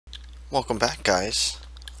Welcome back, guys.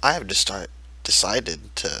 I have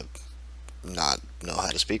decided to not know how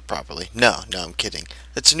to speak properly. No, I'm kidding.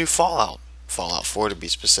 It's a new Fallout. Fallout 4 to be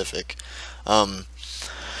specific. Um,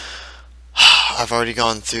 I've already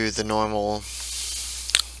gone through the normal,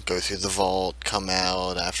 go through the vault, come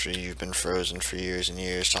out after you've been frozen for years and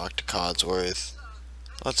years, talk to Codsworth.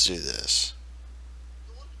 Let's do this.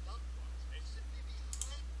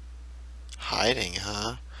 Hiding,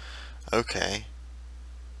 huh? Okay.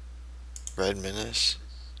 Red Menace.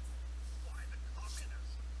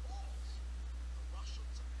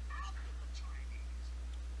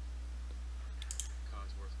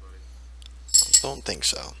 Don't think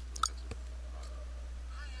so.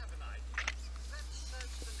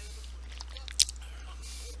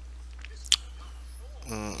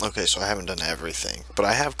 Okay, so I haven't done everything, but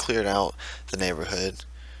I have cleared out the neighborhood.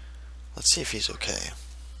 Let's see if he's okay.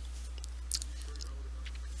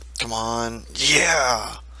 Come on.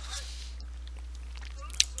 Yeah!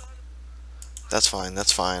 That's fine,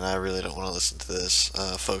 that's fine. I really don't want to listen to this.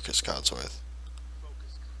 Focus, Codsworth.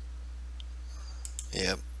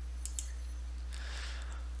 Yep.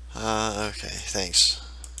 Okay, thanks.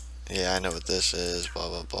 Yeah, I know what this is, blah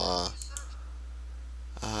blah blah.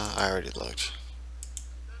 I already looked.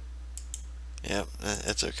 Yep,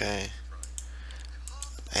 it's okay.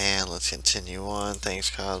 And let's continue on. Thanks,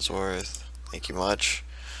 Codsworth. Thank you much.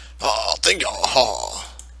 Oh, thank y'all.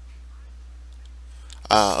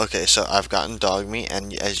 Okay, so I've gotten dog meat,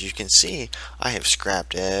 and as you can see, I have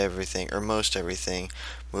scrapped everything, or most everything.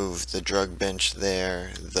 Moved the drug bench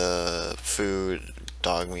there, the food,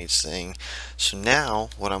 dog meats thing. So now,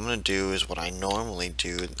 what I'm going to do is what I normally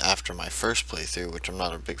do after my first playthrough, which I'm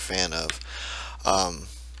not a big fan of.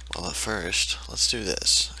 Well, at first, let's do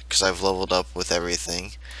this, because I've leveled up with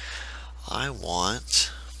everything. I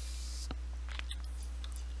want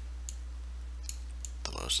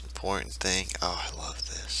the most important thing. Oh, I love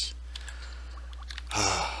this.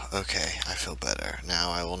 Okay, I feel better.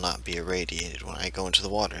 Now I will not be irradiated when I go into the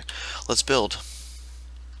water. Let's build.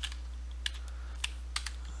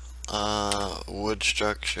 Wood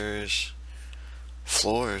structures.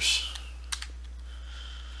 Floors.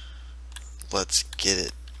 Let's get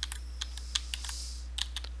it.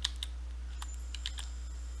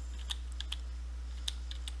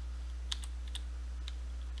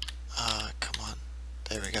 Come on.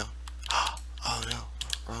 There we go. Oh no,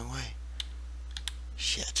 wrong way.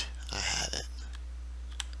 Shit, I had it.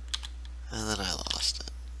 And then I lost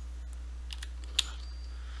it.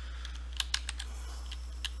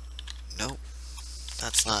 Nope,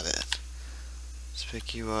 that's not it. Let's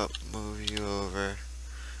pick you up, move you over.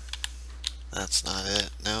 That's not it.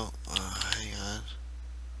 No, hang on.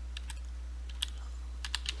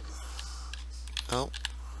 Nope.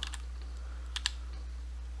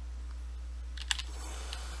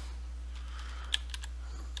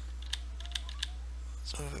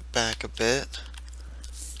 Let's move it back a bit.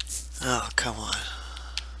 Oh, come on.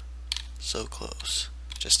 So close.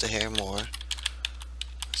 Just a hair more.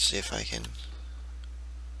 Let's see if I can.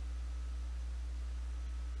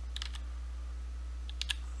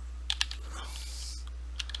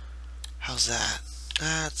 How's that?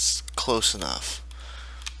 That's close enough.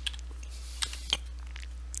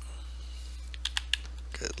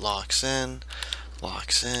 Good. Locks in,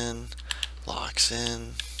 locks in, locks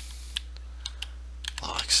in,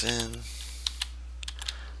 locks in,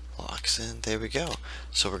 locks in. There we go.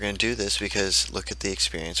 So we're going to do this because look at the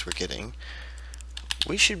experience we're getting.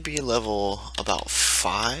 We should be level about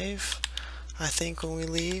 5, I think, when we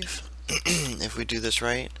leave, if we do this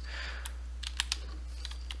right.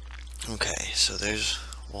 Okay, so there's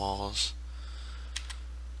walls,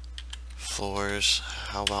 floors.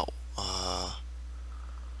 How about,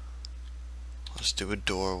 let's do a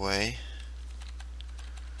doorway.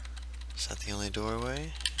 Is that the only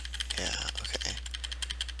doorway? Yeah, okay.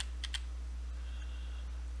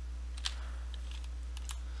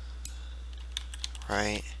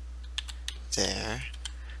 Right there,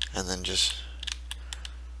 and then just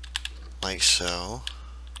like so.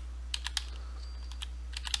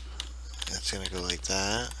 It's gonna go like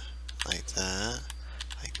that, like that,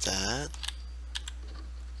 like that.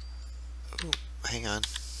 Ooh, hang on.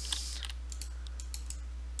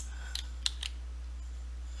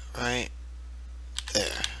 Right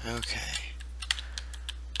there, okay.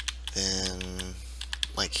 Then,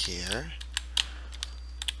 like here.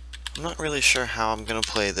 I'm not really sure how I'm gonna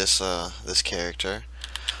play this this character.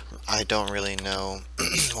 I don't really know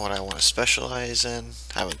what I want to specialize in.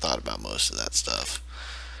 I haven't thought about most of that stuff.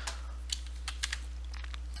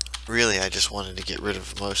 Really, I just wanted to get rid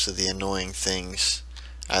of most of the annoying things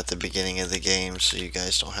at the beginning of the game so you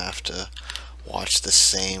guys don't have to watch the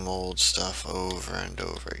same old stuff over and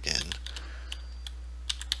over again.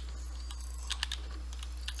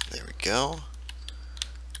 There we go.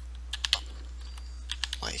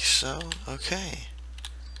 Like so. Okay.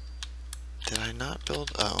 Did I not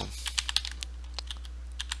build? Oh.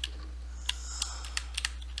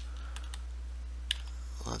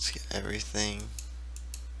 Let's get everything.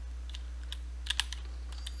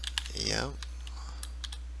 Yep.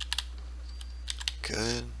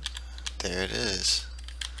 Good. There it is.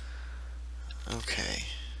 Okay.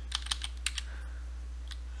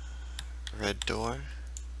 Red door.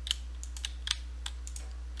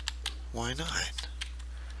 Why not?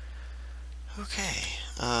 Okay.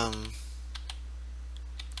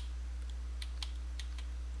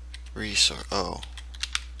 Resource. Oh.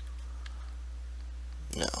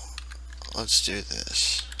 No. Let's do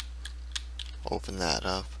this. Open that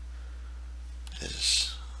up.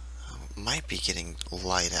 Is might be getting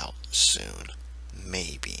light out soon.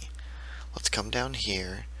 Maybe. Let's come down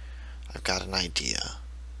here. I've got an idea.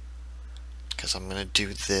 Because I'm gonna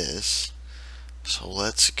do this. So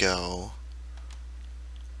let's go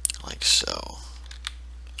like so.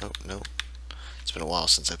 Oh, no. It's been a while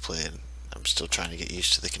since I played. I'm still trying to get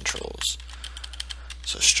used to the controls.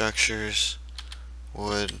 So structures,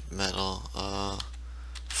 wood, metal,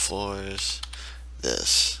 floors.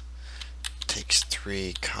 This takes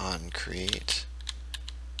 3 concrete.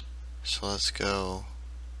 So let's go.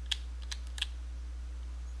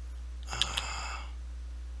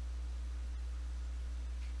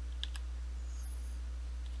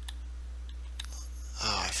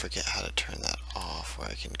 Oh, I forget how to turn that off where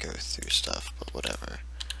I can go through stuff, but whatever.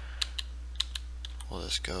 We'll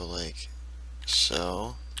just go like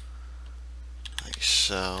so. Like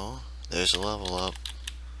so. There's a level up.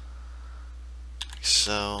 Like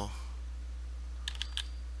so.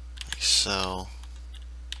 Like so.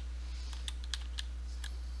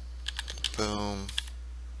 Boom.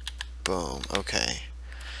 Boom. Okay.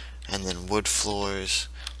 And then wood floors.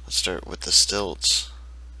 Let's start with the stilts.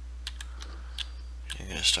 You're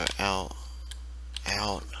gonna start out,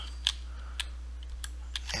 out,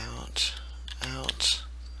 out, out,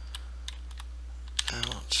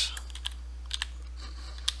 out.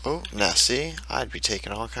 Oh, now see, I'd be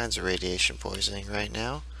taking all kinds of radiation poisoning right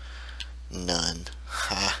now. None.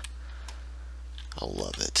 Ha. I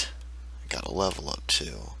love it. I got a level up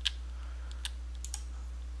too.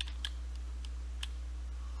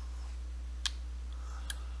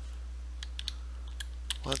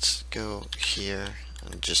 Let's go here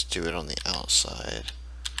and just do it on the outside.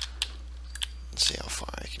 Let's see how far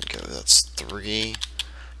I can go. That's 3.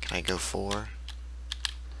 Can I go 4?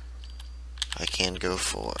 I can go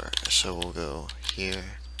 4. So we'll go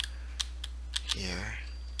here, here.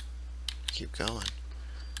 Keep going.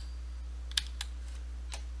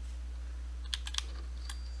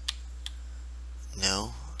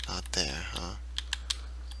 No, not there, huh?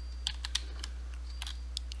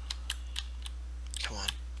 Come on,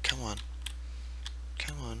 come on,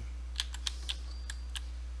 come on.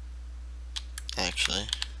 Actually.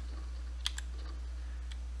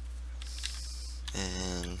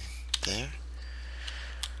 And there.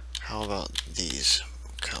 How about these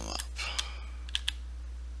come up?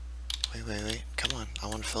 Wait, wait, wait. Come on. I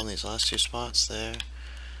want to fill in these last 2 spots there.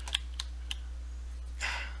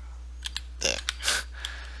 There.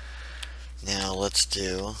 Now let's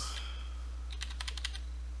do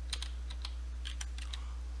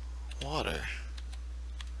water.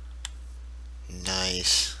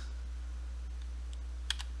 Nice.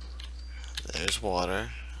 There's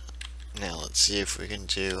water. Now let's see if we can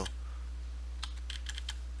do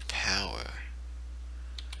power.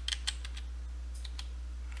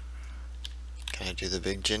 Can I do the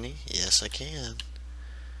big Jenny? Yes, I can.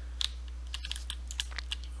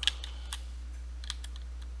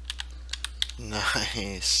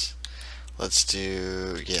 Nice. Let's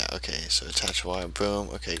do, yeah, okay, so attach wire, boom,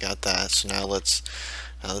 okay, got that. So now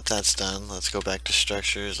now that that's done, let's go back to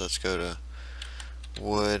structures. Let's go to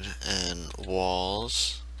wood and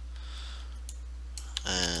walls,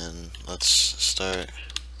 and let's start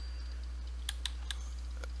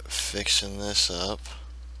fixing this up.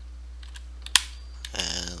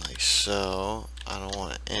 And like so. I don't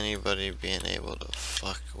want anybody being able to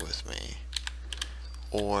fuck with me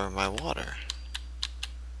or my water.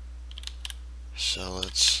 So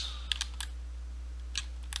let's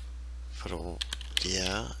put a,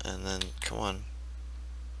 yeah, and then come on.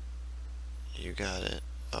 You got it.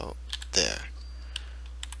 Oh, there.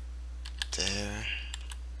 There.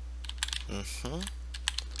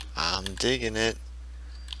 I'm digging it.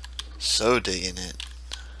 So digging it.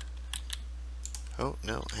 Oh,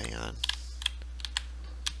 no, hang on.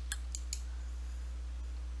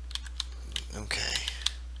 Okay.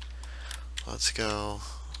 Let's go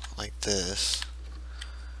like this.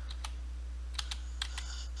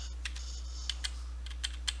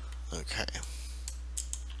 Okay.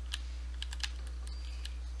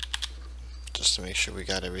 Just to make sure we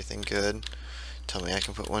got everything good. Tell me I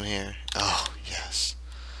can put one here. Oh, yes.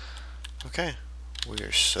 Okay. We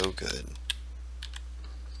are so good.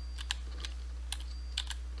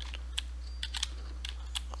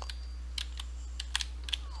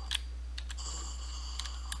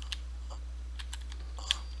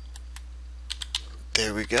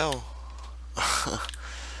 There we go.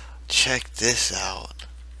 Check this out.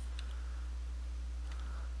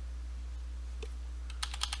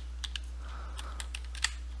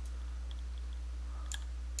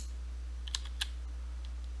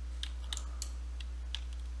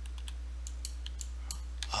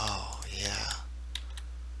 Oh, yeah.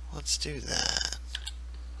 Let's do that.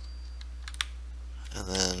 And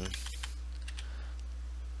then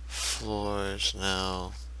floors,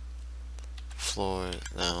 no. Floor,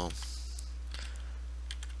 no.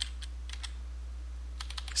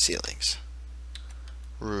 Ceilings.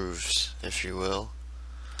 Roofs, if you will.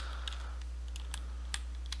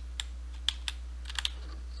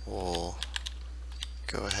 We'll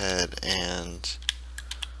go ahead and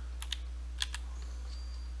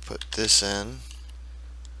put this in.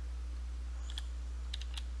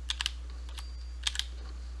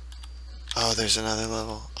 Oh, there's another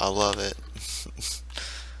level. I love it.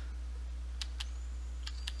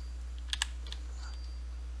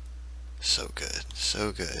 So good,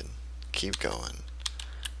 so good. Keep going.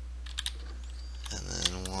 And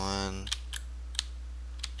then one.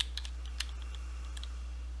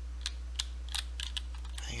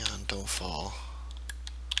 Hang on, don't fall.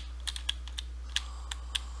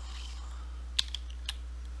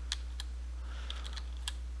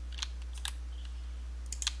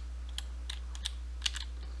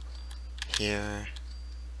 Here.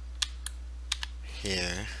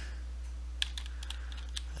 Here.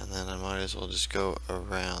 And then I might as well just go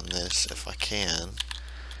around this if I can,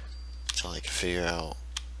 until I can figure out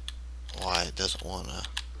why it doesn't want to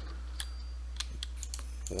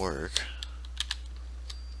work.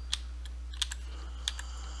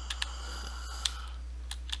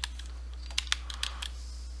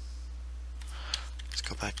 Let's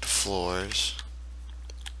go back to floors,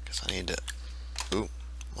 because I need to, oop,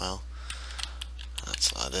 well,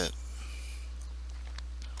 that's not it.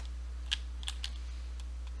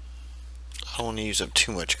 I don't want to use up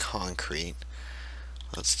too much concrete.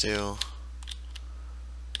 Let's do,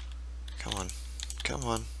 come on, come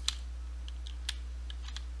on.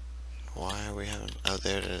 Why are we having, oh,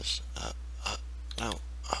 there it is. No.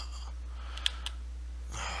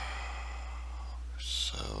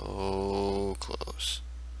 So close.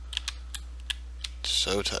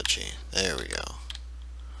 So touchy. There we go.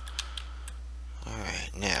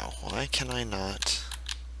 Alright, now, why can I not?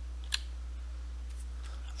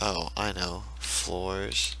 Oh, I know.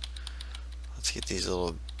 Floors. Let's get these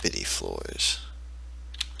little bitty floors.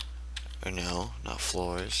 Or no, not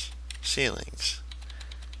floors. Ceilings.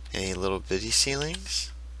 Any little bitty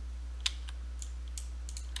ceilings?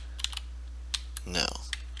 No.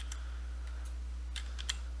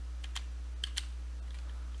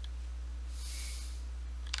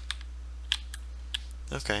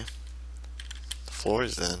 Okay.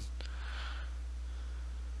 Floors then.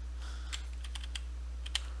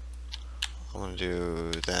 I'm gonna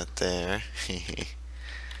do that there.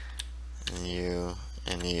 And you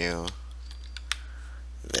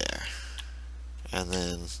there. And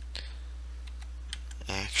then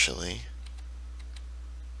actually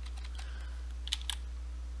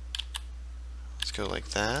let's go like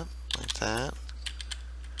that, like that,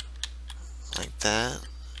 like that,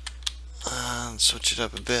 and switch it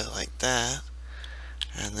up a bit like that,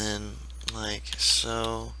 and then like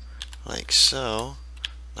so, like so.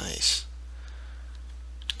 Nice.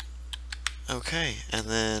 Okay, and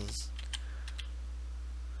then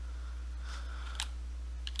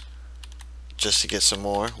just to get some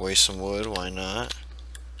more, waste some wood, why not?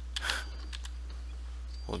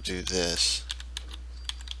 We'll do this.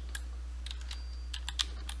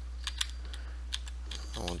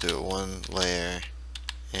 And we'll do it one layer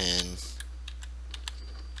in.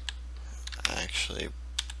 Actually,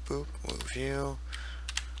 boop, move you,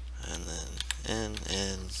 and then in.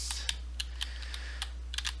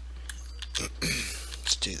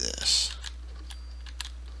 Let's do this.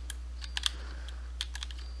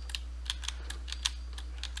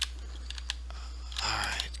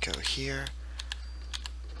 Alright, go here.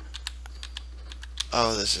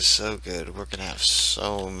 Oh, this is so good. We're gonna have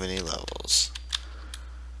so many levels.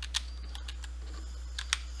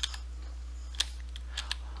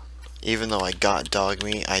 Even though I got dog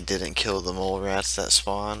meat, I didn't kill the mole rats that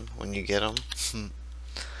spawn when you get them.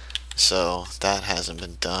 So that hasn't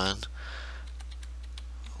been done.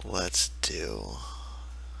 Let's do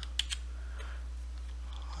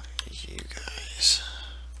you guys.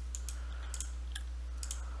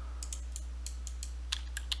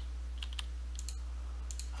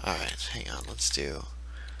 Alright, hang on, let's do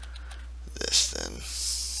this then.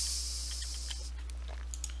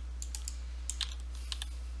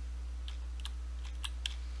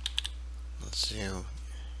 Let's do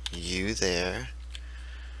you there.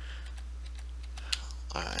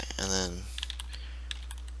 Alright, and then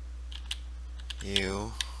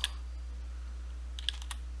you.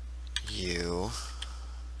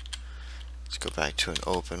 Let's go back to an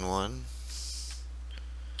open one.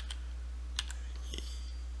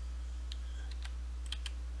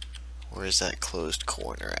 Where's that closed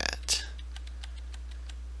corner at?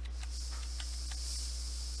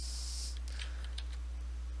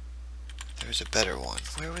 There's a better one.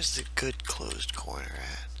 Where was the good closed corner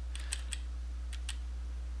at?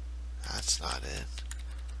 That's not it.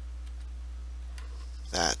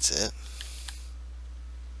 That's it.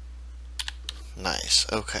 Nice,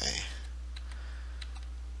 okay.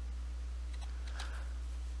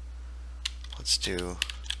 Let's do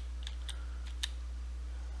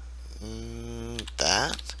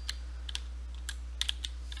that.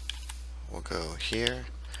 We'll go here,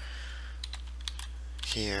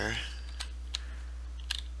 here.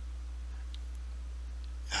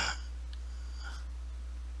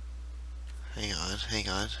 Hang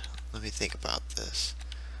on. Let me think about this.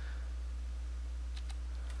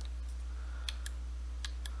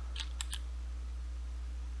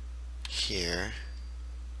 Here.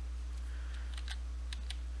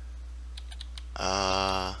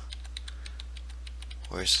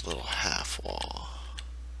 Where's the little half wall?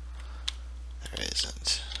 There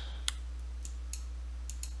isn't.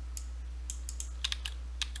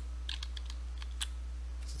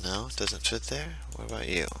 No, it doesn't fit there? What about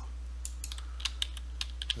you?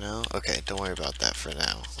 No? Okay, don't worry about that for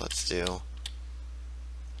now. Let's do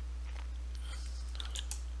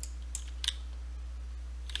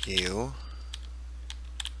you.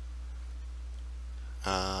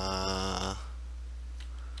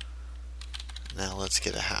 Now let's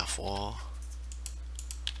get a half wall.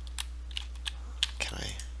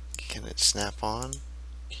 Can it snap on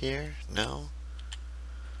here? No?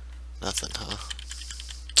 Nothing, huh?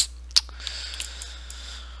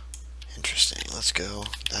 Interesting. Let's go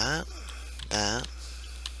that, that,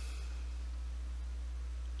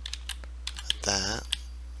 that,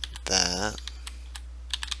 that,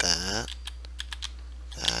 that,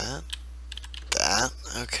 that, that.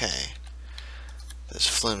 Okay. This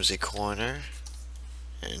flimsy corner.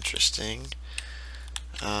 Interesting.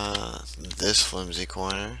 This flimsy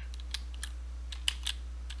corner.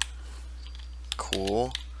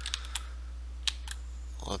 Cool.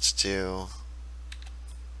 Let's do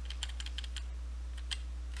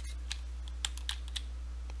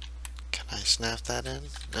I snap that in?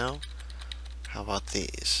 No? How about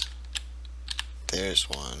these? There's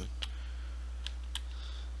one.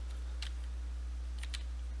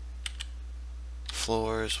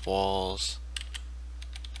 Floors, walls.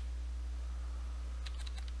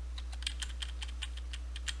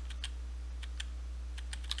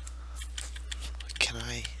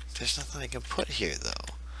 There's nothing I can put here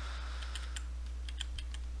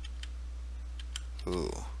though.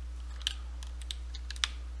 Ooh.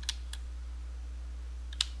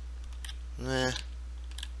 Nah.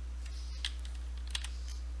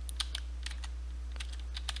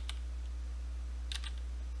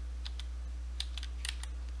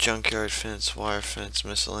 Junkyard fence, wire fence,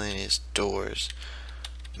 miscellaneous doors,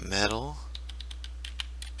 metal,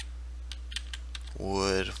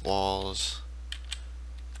 wood, walls,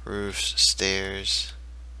 roofs, stairs.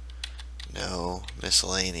 No,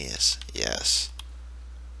 miscellaneous. Yes.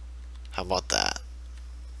 How about that?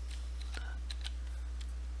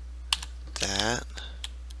 That.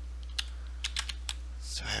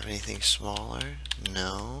 Do I have anything smaller?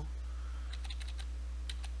 No.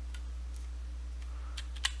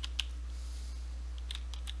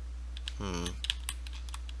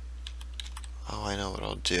 Oh, I know what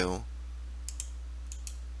I'll do.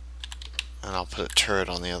 And I'll put a turret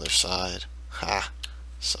on the other side. Ha!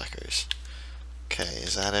 Suckers. Okay,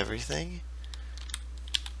 is that everything?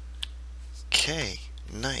 Okay,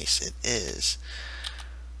 nice, it is.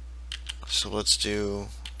 So let's do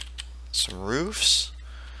some roofs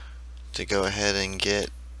to go ahead and get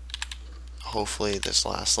hopefully this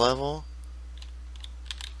last level.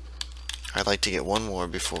 I'd like to get one more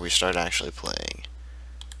before we start actually playing.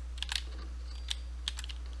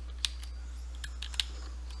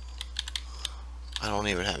 don't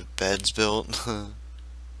even have beds built.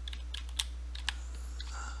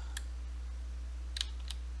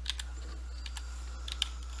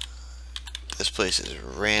 This place is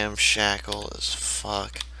ramshackle as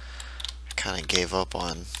fuck. I kind of gave up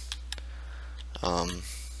on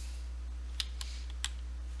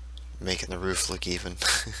making the roof look even.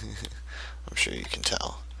 I'm sure you can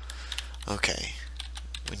tell. Okay,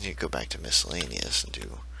 we need to go back to miscellaneous and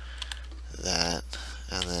do that,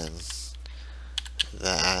 and then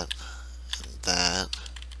that, and that.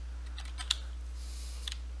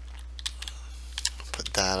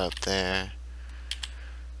 Put that up there.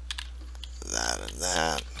 That and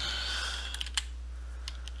that.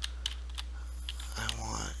 I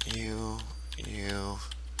want you, you,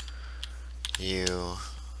 you,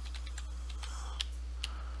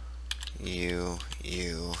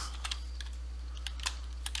 you,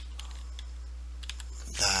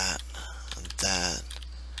 that, and that.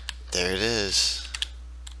 There it is.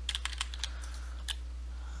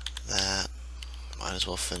 That. Might as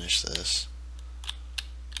well finish this.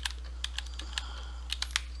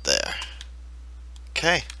 There.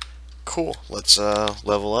 Okay. Cool. Let's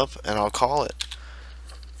level up and I'll call it.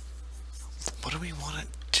 What do we want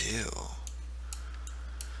to do?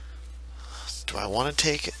 Do I want to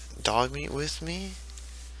take dog meat with me?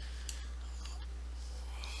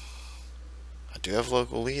 I do have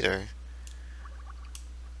local leader.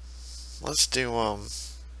 Let's do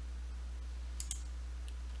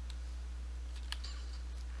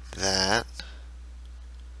that.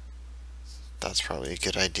 That's probably a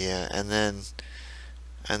good idea. And then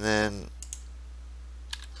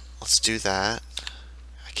let's do that.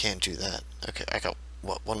 I can't do that. Okay, I got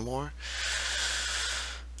what, one more?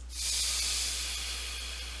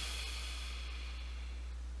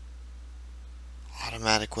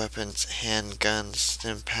 Automatic weapons, handguns,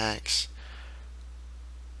 stim packs.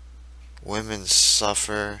 Women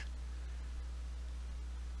suffer.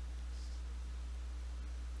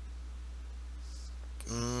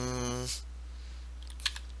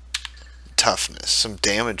 Toughness, some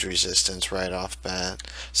damage resistance right off bat,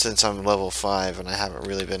 since I'm level 5 and I haven't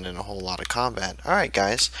really been in a whole lot of combat. Alright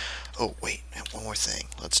guys. Oh wait, one more thing.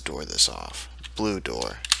 Let's door this off. Blue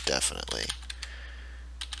door, definitely.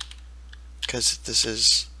 Because this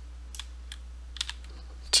is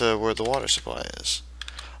to where the water supply is.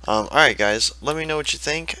 Alright guys, let me know what you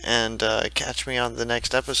think, and catch me on the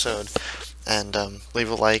next episode. And leave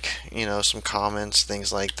a like, you know, some comments,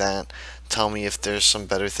 things like that. Tell me if there's some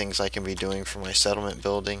better things I can be doing for my settlement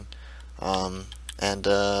building. And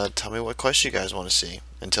tell me what quests you guys want to see.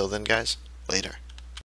 Until then guys, later.